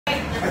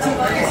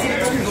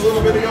a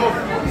little video.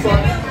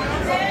 Sorry.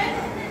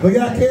 We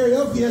got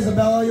karaoke,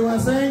 Isabella. You want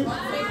to sing?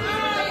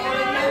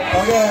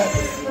 Okay.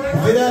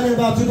 Get out in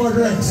about 2 more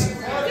drinks.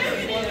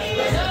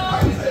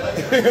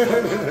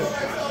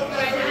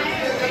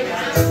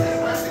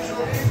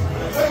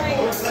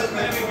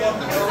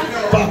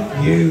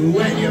 Fuck you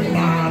and your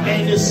mom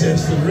and your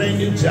sister and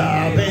your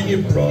job and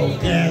your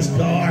broke ass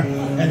car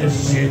and the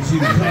shit you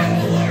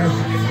call her.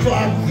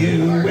 Fuck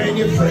you and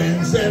your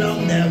friends that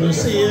I'll never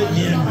see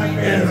again.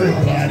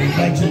 Everybody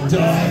but your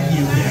dog,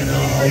 you can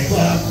all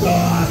fuck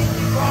off.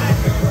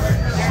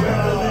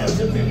 Well, that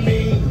to be me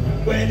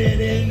when it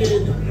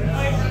ended.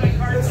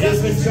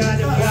 Just been trying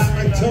to bite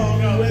my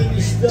tongue when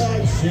you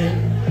start shit.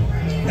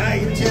 Now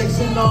you're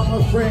texting all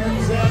my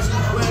friends,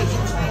 asking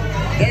questions.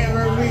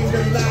 Never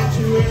realized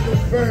you in the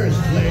first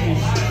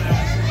place.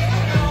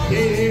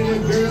 Dating a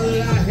girl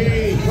that I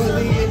hate for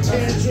the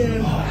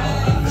attention.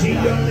 She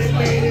only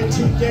made it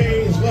 2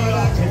 days, but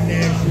our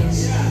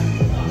connections.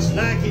 It's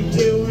like you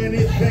do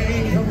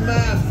anything for my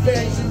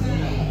affection.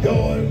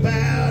 Going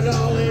about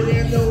all it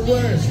in the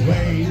worst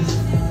ways.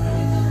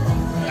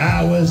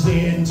 I was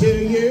into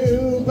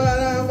you, but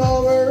I'm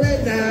over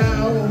it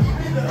now.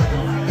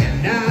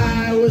 And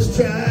I was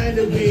trying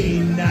to be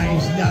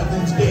nice,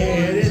 nothing's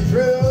getting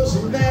through, so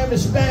let me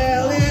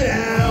spell it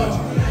out.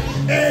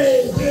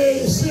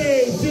 ABCDE,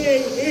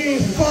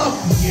 fuck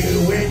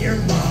you and your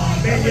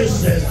mom and your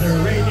sister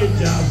and your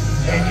job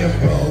and your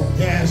broke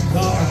ass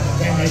car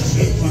and that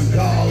shit you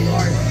call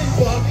art.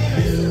 Fuck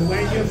you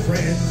and your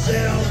friends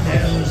that I'll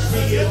never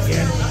see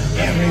again.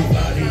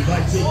 Everybody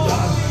but your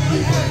dog,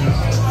 you can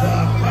all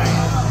fuck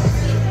off.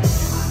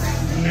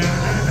 Nah,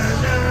 nah, nah,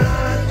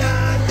 nah,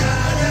 nah,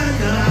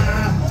 nah,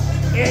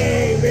 nah.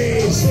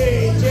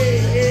 ABCDE,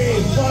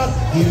 fuck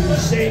you.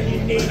 Said you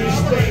needed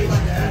space,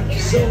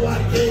 so I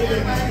gave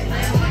it.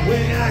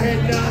 When I had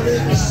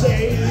nothing to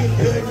say, you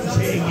couldn't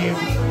take it.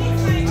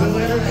 Told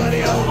everybody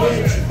I'll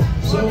bitch,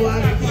 so I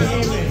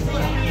became it.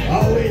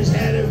 Always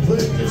had to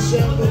put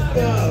yourself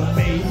above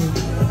me.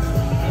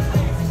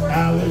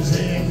 I was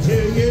into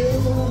you,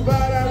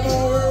 but I'm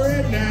over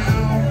it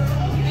now.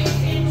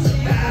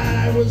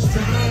 I was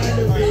trying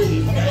to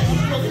be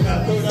nice,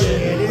 nothing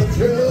getting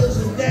through,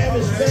 so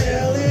never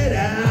spell it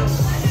out.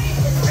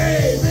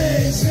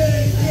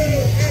 ABCDE,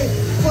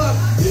 fuck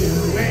you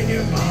and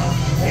your mom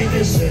and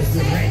your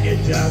sister and your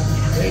job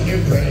and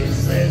your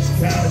graceless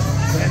couch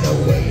and the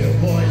way your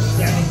voice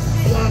sounds.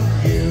 Fuck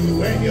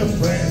you and your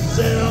friends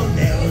that I'll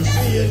never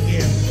see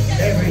again.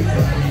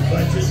 Everybody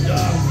but your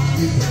dog,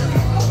 you can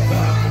all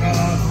fuck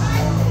off.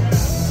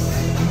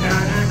 Na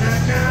na na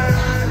na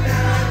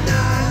na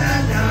na na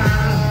na.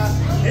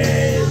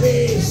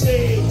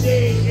 ABCDE,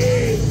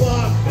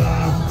 fuck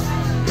off.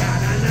 Na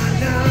na na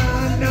na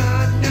na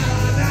na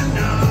na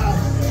na.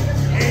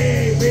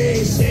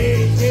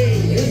 ABCDE,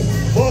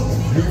 fuck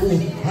you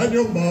and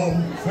your mom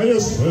and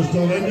your sister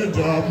and your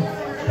job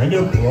and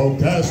your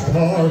broke ass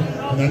car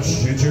and that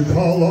shit you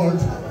call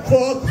art.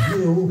 Fuck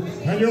you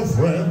and your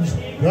friends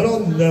that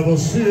I'll never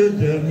see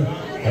again.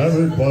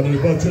 Everybody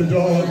but your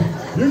dog,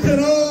 you can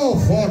all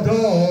fuck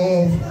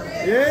off.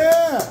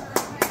 Yeah!